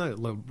State. I mean,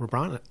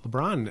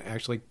 LeBron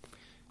actually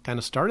kind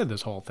of started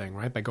this whole thing,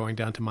 right, by going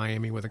down to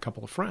Miami with a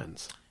couple of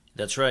friends.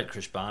 That's right,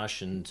 Chris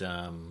Bosh and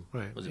Dwayne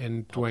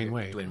Wade.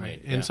 Dwayne right?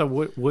 Wade, And so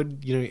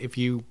would if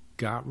you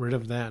got rid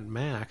of that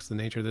max, the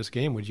nature of this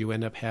game, would you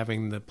end up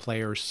having the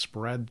players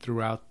spread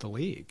throughout the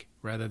league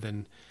rather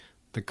than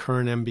the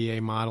current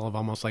NBA model of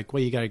almost like,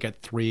 well, you got to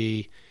get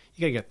three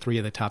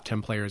of the top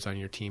 10 players on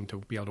your team to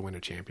be able to win a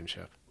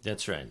championship?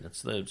 That's right.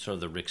 That's the sort of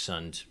the Rick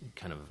Sund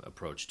kind of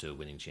approach to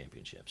winning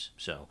championships.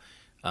 So,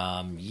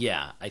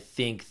 I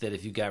think that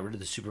if you got rid of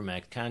the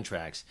Supermax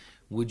contracts,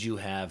 would you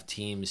have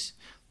teams?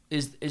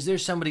 Is there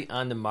somebody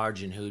on the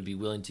margin who would be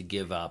willing to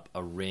give up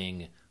a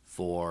ring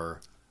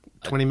for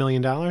 $20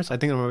 million? I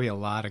think there might be a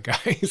lot of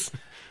guys.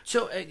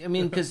 So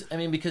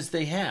because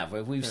they have.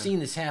 We've seen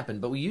this happen,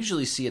 but we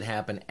usually see it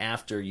happen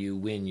after you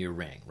win your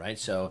ring, right?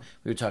 So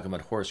we were talking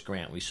about Horace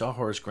Grant. We saw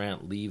Horace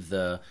Grant leave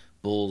the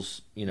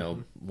Bulls,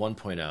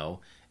 1.0,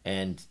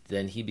 and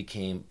then he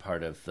became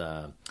part of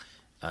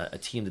a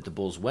team that the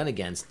Bulls went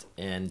against,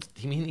 and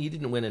he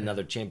didn't win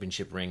another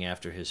championship ring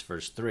after his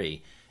first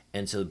three,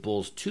 and so the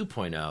Bulls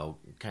 2.0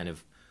 kind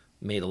of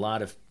made a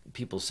lot of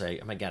people say,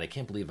 "Oh my God, I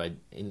can't believe I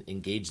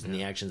engaged in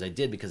the actions I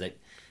did because I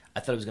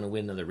thought I was going to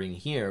win another ring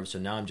here, so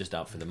now I'm just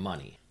out for the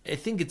money." I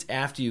think it's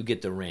after you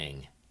get the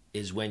ring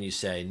is when you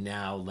say,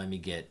 "Now let me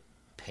get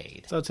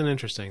paid." So it's an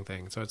interesting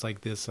thing. So it's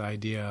like this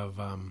idea of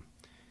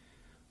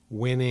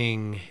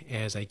winning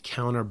as a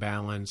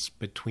counterbalance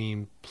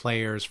between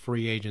players,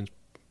 free agents,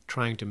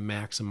 trying to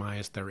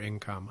maximize their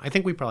income. I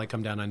think we probably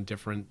come down on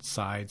different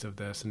sides of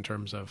this in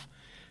terms of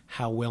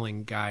how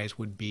willing guys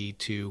would be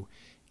to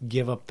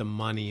give up the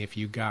money if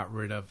you got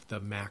rid of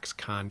the max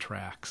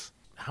contracts.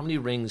 How many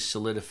rings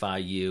solidify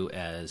you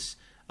as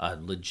a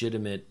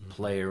legitimate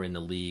player in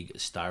the league, a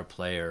star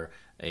player,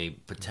 a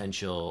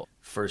potential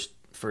first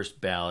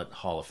ballot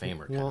Hall of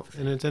Famer? Well,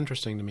 and it's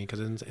interesting to me because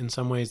in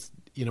some ways,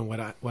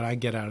 what I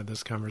get out of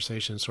this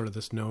conversation is sort of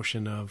this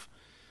notion of,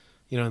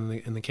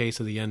 in the case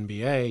of the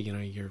NBA,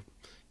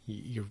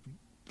 you're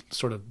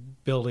sort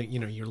of building,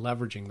 you're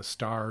leveraging the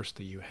stars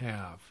that you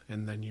have,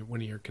 and then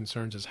one of your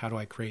concerns is how do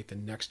I create the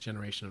next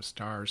generation of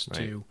stars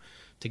to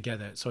get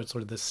that. So it's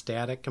sort of this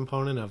static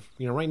component of,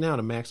 right now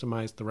to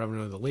maximize the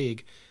revenue of the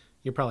league,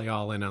 you're probably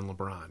all in on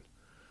LeBron.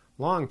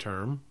 Long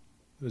term,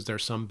 is there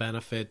some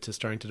benefit to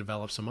starting to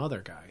develop some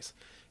other guys?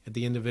 At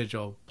the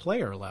individual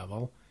player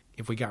level,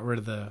 if we got rid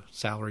of the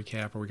salary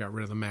cap or we got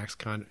rid of the max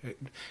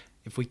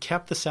if we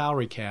kept the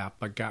salary cap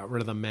but got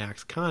rid of the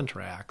max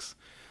contracts,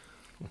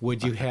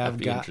 would you have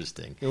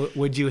interesting.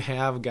 Would you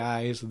have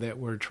guys that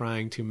were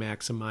trying to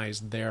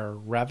maximize their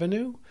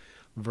revenue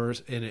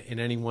versus in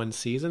any one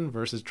season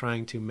versus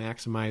trying to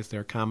maximize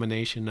their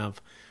combination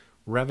of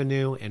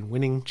revenue and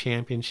winning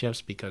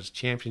championships, because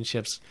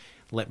championships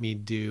let me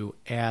do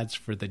ads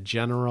for the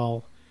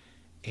general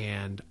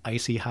and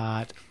Icy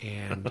Hot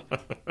and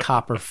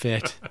Copper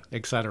Fit,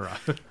 etc.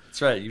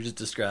 That's right. You just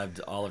described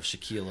all of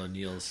Shaquille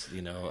O'Neal's,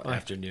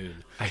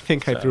 afternoon. I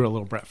think I threw a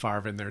little Brett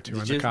Favre in there too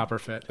on you? the Copper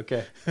Fit.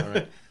 Okay, all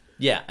right.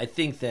 Yeah, I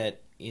think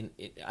that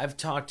I've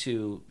talked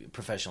to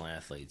professional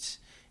athletes,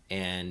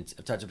 and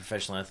I've talked to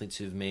professional athletes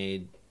who've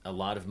made a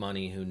lot of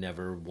money who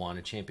never won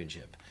a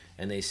championship.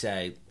 And they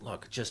say,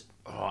 look,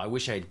 I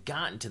wish I had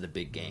gotten to the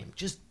big game.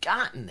 Just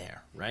gotten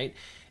there, right?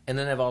 And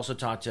then I've also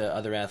talked to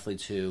other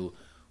athletes who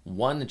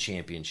won the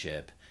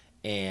championship,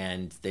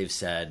 and they've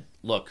said,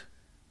 look,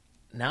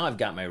 now I've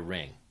got my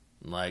ring.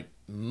 Like,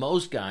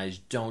 most guys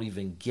don't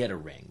even get a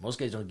ring. Most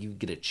guys don't even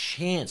get a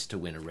chance to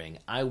win a ring.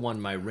 I won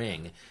my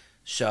ring.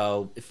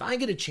 So if I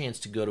get a chance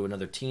to go to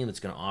another team that's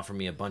going to offer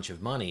me a bunch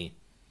of money,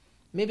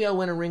 maybe I'll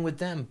win a ring with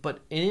them. But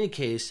in any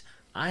case,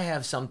 I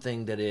have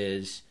something that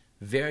is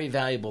very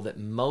valuable that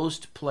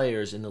most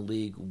players in the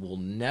league will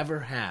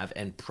never have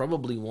and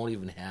probably won't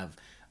even have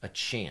a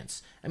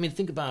chance. I mean,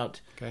 think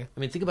about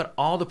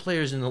all the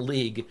players in the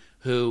league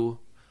who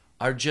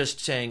are just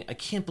saying, I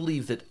can't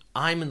believe that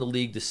I'm in the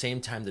league the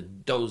same time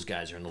that those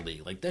guys are in the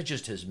league. Like, that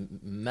just has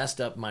messed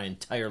up my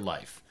entire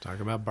life. Talk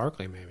about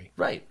Barkley, maybe.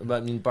 Right. I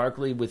mean,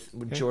 Barkley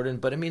with Jordan.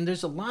 But, I mean,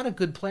 there's a lot of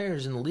good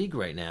players in the league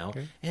right now.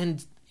 Okay.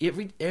 And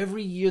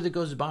every year that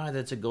goes by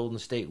that's a Golden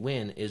State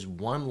win is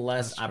one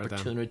less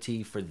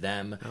opportunity for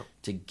them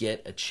to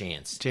get a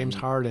chance. James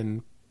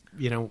Harden,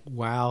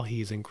 while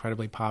he's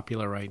incredibly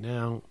popular right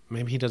now,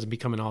 maybe he doesn't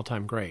become an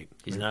all-time great.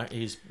 He's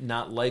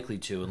not likely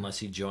to unless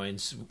he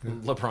joins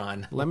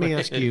LeBron. Let me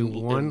ask you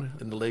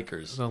in the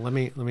Lakers. So let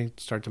me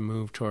start to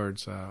move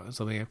towards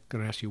something. I'm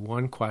going to ask you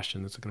one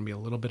question that's going to be a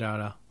little bit out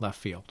of left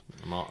field,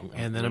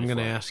 and then I'm going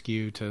to ask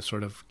you to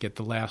sort of get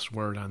the last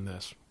word on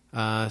this.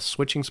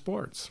 Switching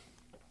sports,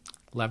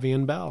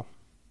 Le'Veon Bell.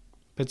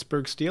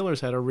 Pittsburgh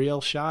Steelers had a real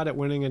shot at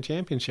winning a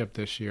championship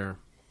this year.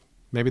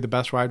 Maybe the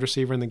best wide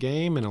receiver in the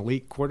game, an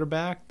elite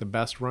quarterback, the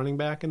best running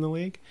back in the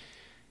league.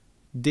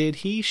 Did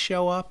he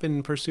show up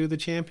and pursue the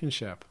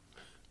championship?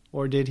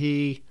 Or did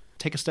he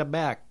take a step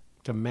back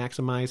to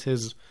maximize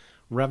his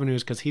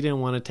revenues because he didn't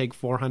want to take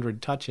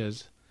 400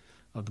 touches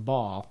of the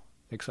ball,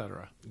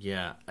 etc.?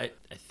 Yeah, I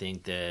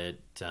think that...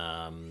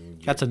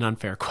 that's an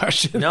unfair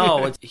question.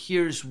 No,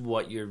 here's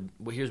what you're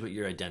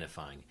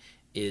identifying,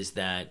 is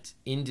that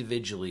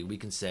individually we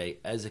can say,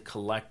 as a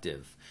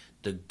collective,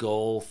 the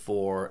goal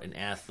for an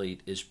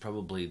athlete is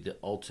probably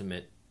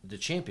the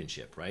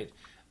championship, right?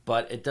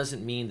 But it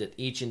doesn't mean that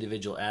each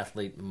individual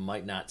athlete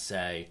might not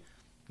say,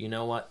 you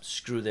know what,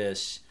 screw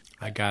this.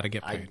 I gotta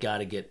get paid.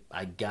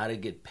 I gotta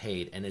get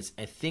paid. And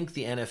I think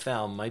the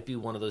NFL might be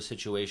one of those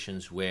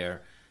situations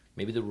where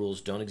maybe the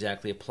rules don't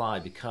exactly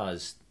apply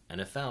because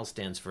NFL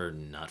stands for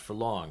not for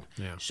long.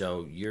 Yeah.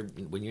 So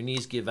when your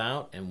knees give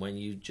out and when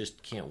you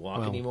just can't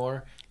walk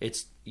anymore,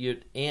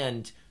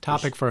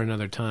 topic for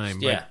another time.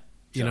 Yeah.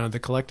 The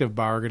collective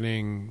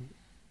bargaining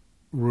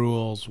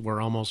rules were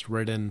almost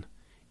written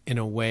in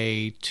a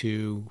way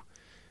to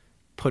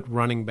put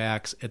running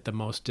backs at the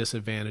most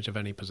disadvantage of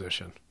any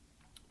position.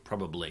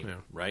 Probably,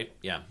 right?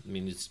 Yeah. I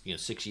mean, it's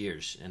 6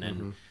 years, and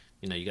then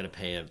you got to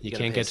pay you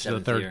can't get to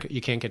the third.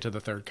 You can't get to the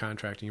third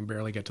contract, and you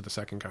barely get to the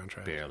second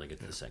contract. Barely get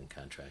to the second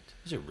contract.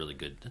 That's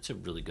a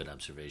really good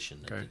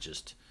observation.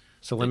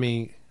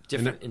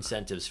 Different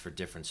incentives for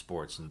different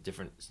sports and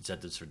different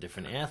incentives for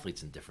different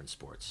athletes in different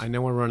sports. I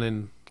know we're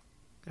running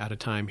out of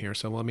time here,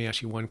 so let me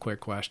ask you one quick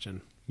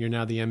question. You're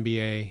now the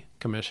NBA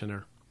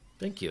commissioner.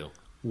 Thank you.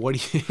 What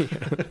do you...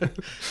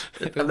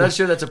 I'm not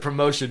sure that's a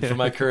promotion for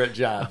my current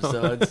job.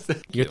 So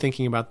You're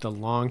thinking about the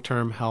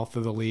long-term health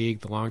of the league,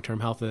 the long-term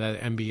health of that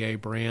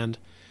NBA brand.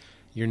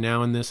 You're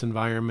now in this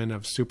environment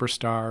of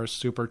superstars,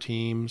 super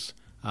teams,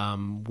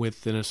 and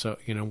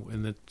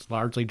it's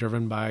largely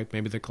driven by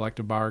maybe the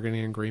collective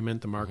bargaining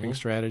agreement, the marketing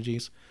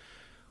strategies.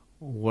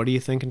 What do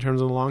you think in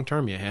terms of the long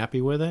term? You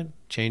happy with it?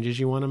 Changes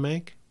you want to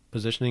make?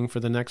 Positioning for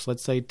the next,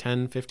 let's say,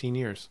 10, 15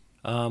 years?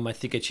 I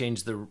think I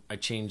changed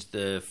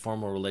the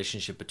formal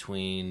relationship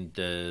between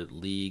the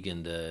league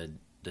and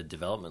the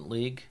development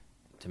league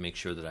to make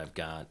sure that I've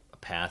got a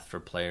path for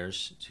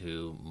players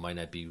who might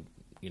not be,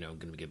 going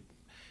to get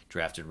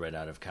drafted right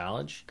out of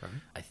college. Okay.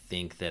 I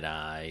think that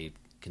I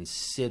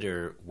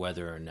consider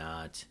whether or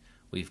not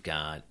we've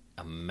got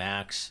a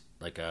max,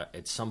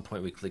 at some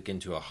point we click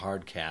into a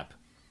hard cap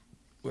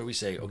where we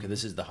say, okay,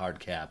 this is the hard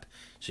cap.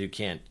 So you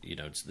can't,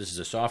 this is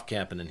a soft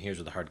cap, and then here's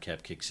where the hard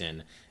cap kicks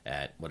in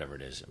at whatever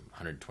it is,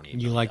 $128 million.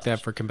 You like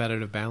that for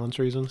competitive balance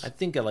reasons? I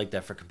think I like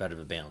that for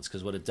competitive balance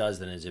because what it does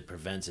then is it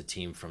prevents a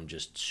team from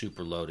just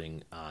super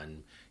loading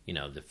on,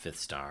 the fifth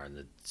star and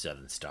the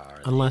seventh star.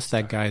 Unless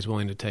that guy's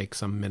willing to take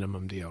some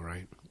minimum deal,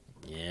 right?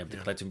 Yeah, but the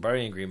collective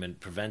bargaining agreement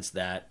prevents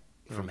that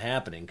from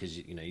happening because,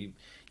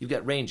 you've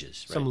got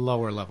ranges, right? Some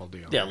lower level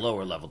deal. Yeah,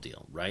 lower level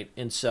deal, right?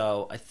 And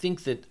so I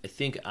think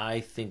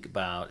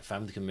about, if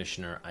I'm the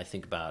commissioner, I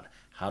think about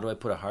how do I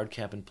put a hard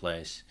cap in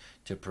place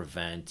to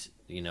prevent,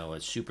 a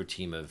super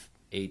team of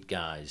 8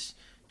 guys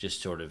just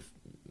sort of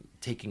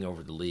taking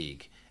over the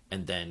league.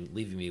 and then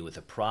leaving me with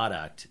a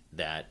product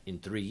that in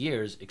 3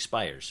 years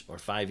expires or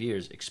 5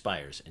 years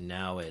expires, and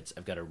now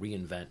I've got to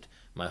reinvent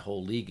my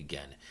whole league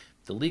again.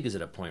 The league is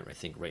at a point, I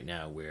think, right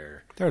now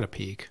where they're at a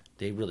peak.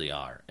 They really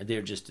are, and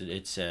they're just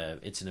it's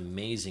an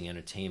amazing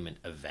entertainment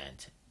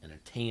event,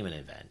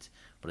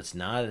 but it's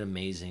not an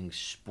amazing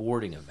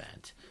sporting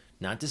event.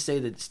 Not to say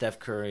that Steph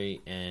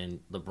Curry and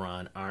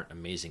LeBron aren't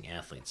amazing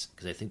athletes,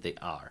 because I think they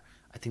are.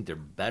 I think they're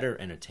better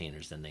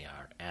entertainers than they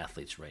are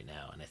athletes right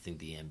now, and I think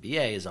the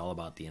NBA is all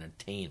about the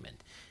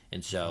entertainment.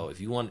 And so,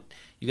 if you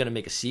got to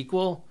make a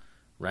sequel,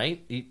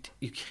 right? You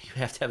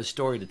have to have a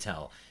story to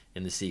tell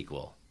in the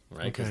sequel,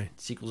 right? Because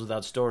sequels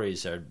without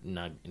stories are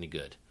not any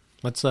good.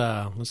 Let's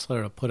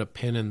sort of put a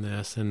pin in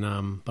this,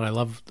 and but I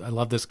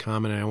love this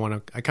comment,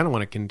 and I kind of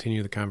want to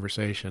continue the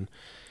conversation.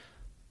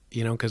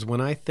 Because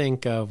when I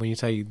think of, when you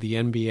say the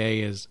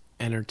NBA is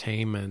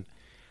entertainment,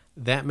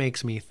 that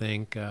makes me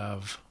think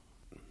of,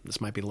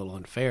 this might be a little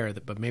unfair,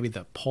 but maybe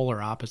the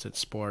polar opposite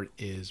sport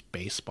is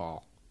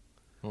baseball.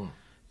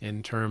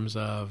 In terms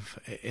of,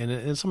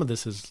 and some of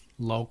this is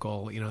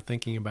local,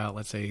 thinking about,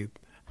 let's say,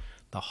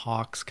 the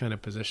Hawks kind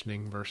of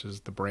positioning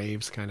versus the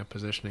Braves kind of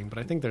positioning. But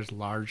I think there's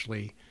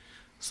largely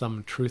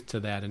some truth to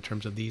that in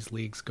terms of these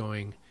leagues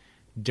going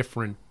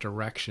different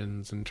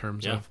directions in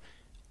terms of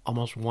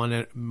almost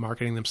one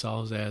marketing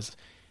themselves as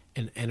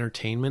an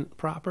entertainment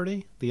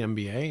property, the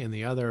NBA, and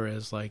the other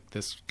is like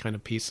this kind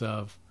of piece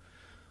of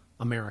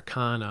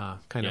Americana,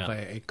 kind of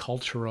a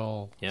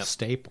cultural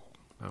staple.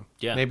 So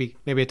maybe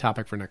a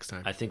topic for next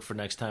time. I think for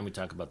next time we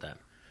talk about that.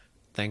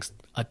 Thanks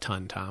a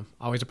ton, Tom.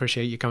 Always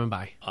appreciate you coming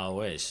by.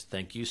 Always.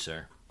 Thank you,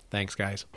 sir. Thanks, guys.